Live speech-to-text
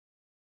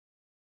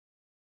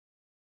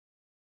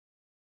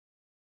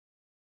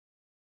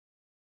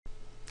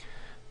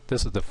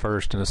This is the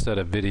first in a set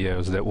of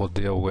videos that will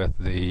deal with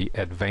the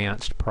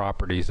advanced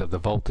properties of the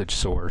voltage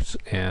source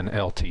in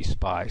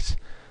LTSpice.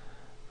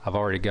 I've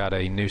already got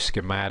a new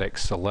schematic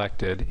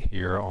selected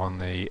here on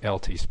the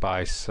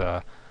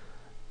LTSpice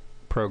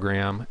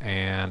program,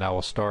 and I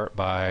will start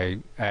by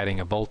adding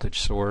a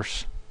voltage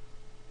source.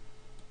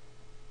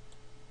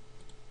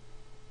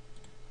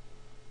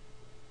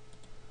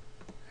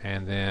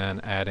 And then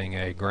adding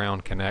a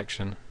ground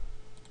connection.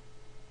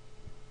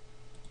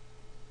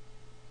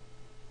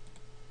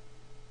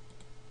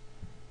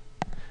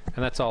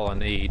 And that's all I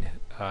need.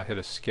 Hit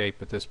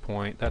escape at this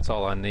point. That's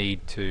all I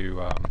need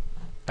to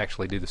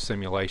actually do the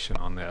simulation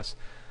on this.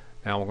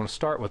 Now we're going to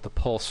start with the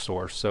pulse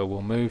source. So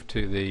we'll move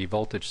to the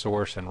voltage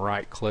source and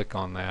right click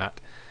on that,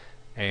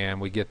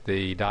 and we get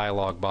the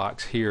dialog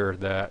box here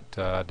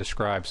that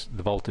describes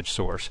the voltage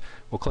source.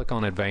 We'll click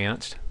on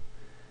advanced,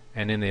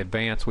 and in the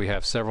advanced we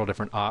have several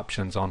different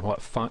options on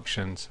what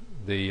functions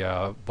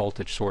the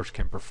voltage source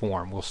can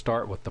perform. We'll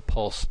start with the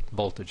pulse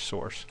voltage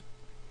source.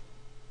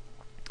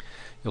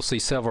 You'll see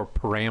several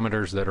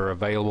parameters that are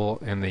available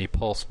in the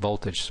pulse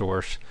voltage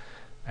source,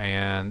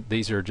 and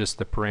these are just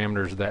the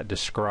parameters that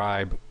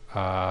describe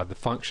the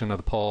function of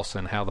the pulse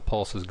and how the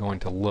pulse is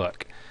going to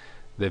look.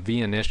 The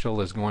V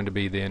initial is going to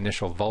be the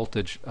initial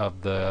voltage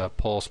of the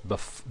pulse,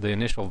 the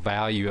initial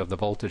value of the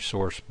voltage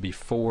source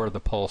before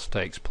the pulse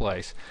takes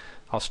place.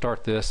 I'll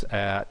start this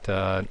at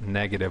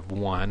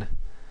 -1,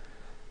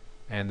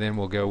 and then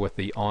we'll go with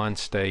the on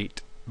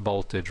state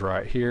voltage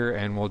right here,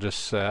 and we'll just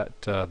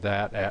set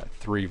that at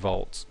 3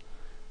 volts,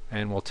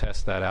 and we'll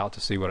test that out to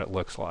see what it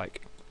looks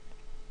like.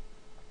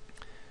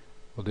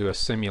 We'll do a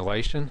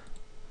simulation.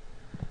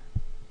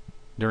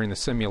 During the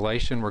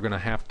simulation, we're going to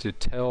have to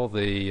tell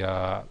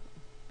the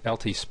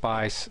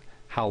LTSpice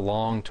how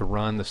long to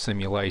run the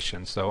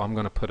simulation. So I'm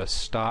going to put a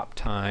stop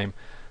time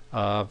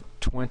of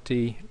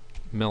 20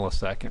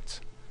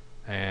 milliseconds,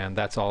 and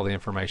that's all the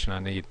information I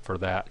need for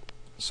that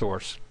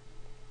source.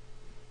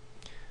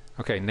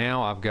 Okay,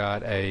 now I've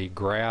got a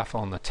graph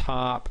on the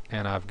top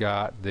and I've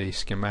got the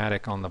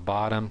schematic on the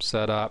bottom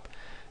set up,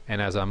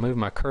 and as I move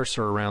my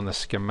cursor around the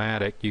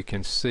schematic, you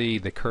can see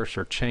the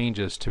cursor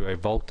changes to a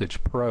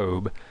voltage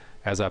probe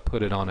as I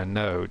put it on a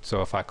node.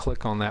 So if I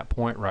click on that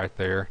point right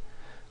there,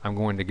 I'm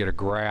going to get a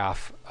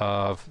graph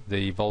of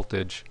the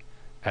voltage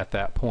at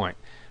that point.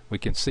 We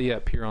can see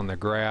up here on the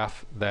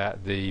graph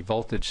that the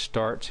voltage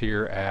starts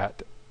here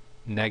at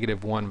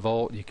 -1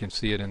 volt. You can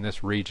see it in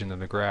this region of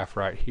the graph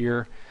right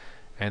here.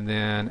 And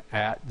then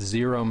at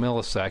 0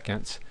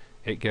 milliseconds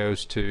it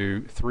goes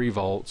to 3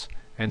 volts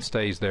and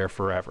stays there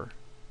forever.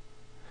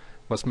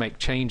 Let's make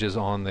changes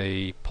on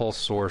the pulse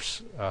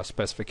source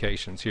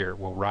specifications here.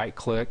 We'll right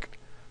click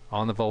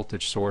on the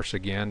voltage source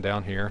again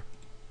down here,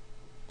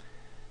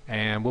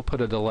 and we'll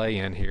put a delay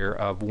in here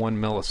of 1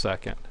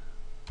 millisecond.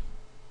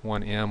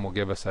 1M will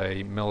give us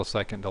a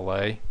millisecond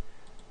delay.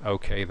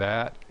 OK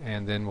that,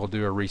 and then we'll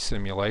do a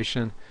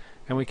resimulation.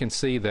 And we can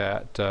see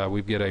that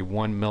we get a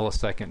 1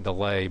 millisecond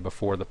delay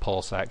before the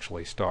pulse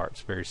actually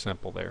starts. Very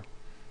simple there.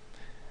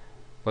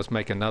 Let's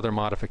make another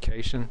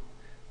modification.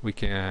 We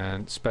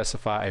can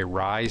specify a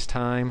rise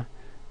time,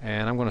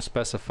 and I'm going to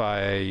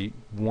specify a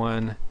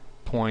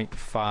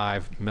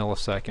 1.5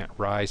 millisecond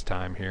rise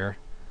time here.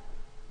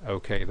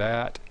 OK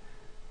that,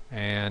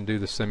 and do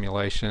the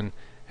simulation.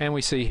 And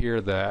we see here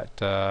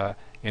that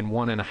in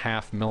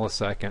 1.5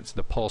 milliseconds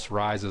the pulse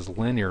rises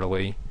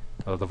linearly.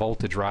 The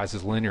voltage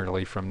rises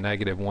linearly from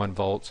 -1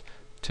 volts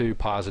to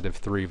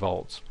 +3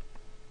 volts.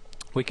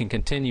 We can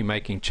continue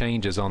making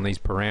changes on these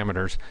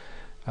parameters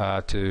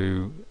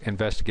to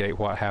investigate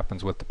what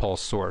happens with the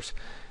pulse source.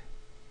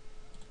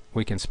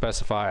 We can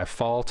specify a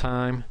fall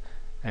time,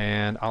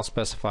 and I'll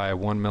specify a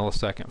 1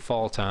 millisecond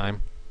fall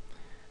time.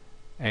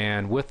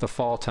 And with the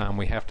fall time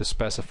we have to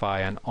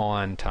specify an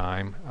on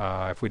time.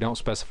 If we don't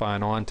specify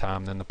an on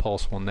time, then the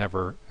pulse will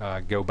never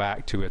go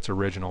back to its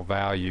original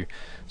value.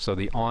 So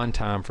the on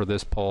time for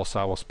this pulse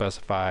I will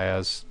specify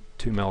as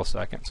 2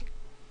 milliseconds.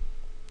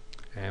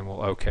 And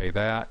we'll OK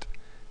that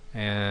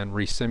and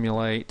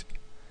resimulate,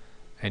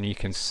 and you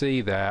can see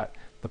that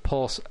the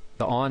pulse,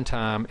 the on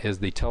time is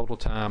the total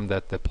time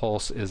that the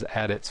pulse is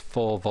at its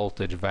full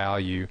voltage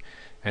value,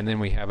 and then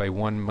we have a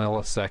 1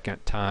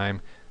 millisecond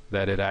time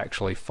that it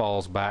actually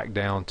falls back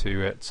down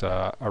to its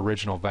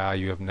original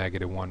value of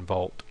 -1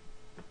 volt.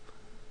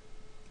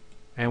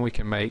 And we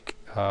can make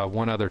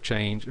one other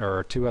change,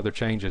 or 2 other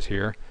changes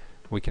here.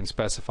 We can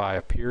specify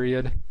a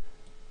period.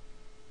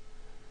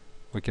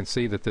 We can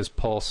see that this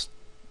pulse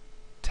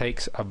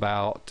takes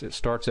about, it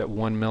starts at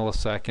 1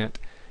 millisecond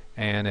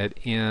and it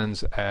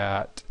ends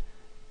at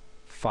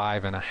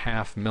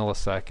 5.5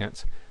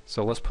 milliseconds.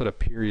 So let's put a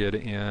period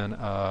in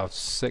of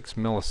 6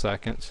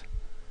 milliseconds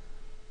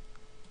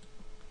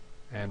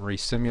and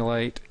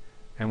resimulate,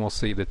 and we'll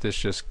see that this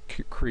just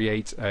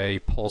creates a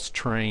pulse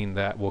train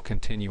that will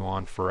continue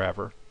on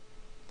forever.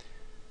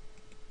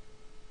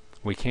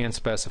 We can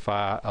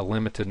specify a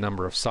limited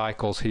number of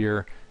cycles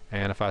here,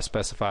 and if I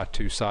specify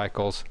 2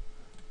 cycles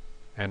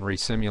and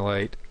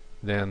resimulate,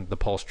 then the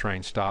pulse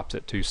train stops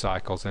at 2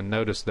 cycles. And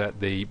notice that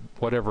the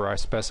whatever I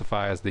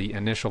specify as the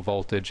initial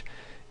voltage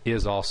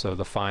is also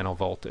the final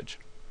voltage.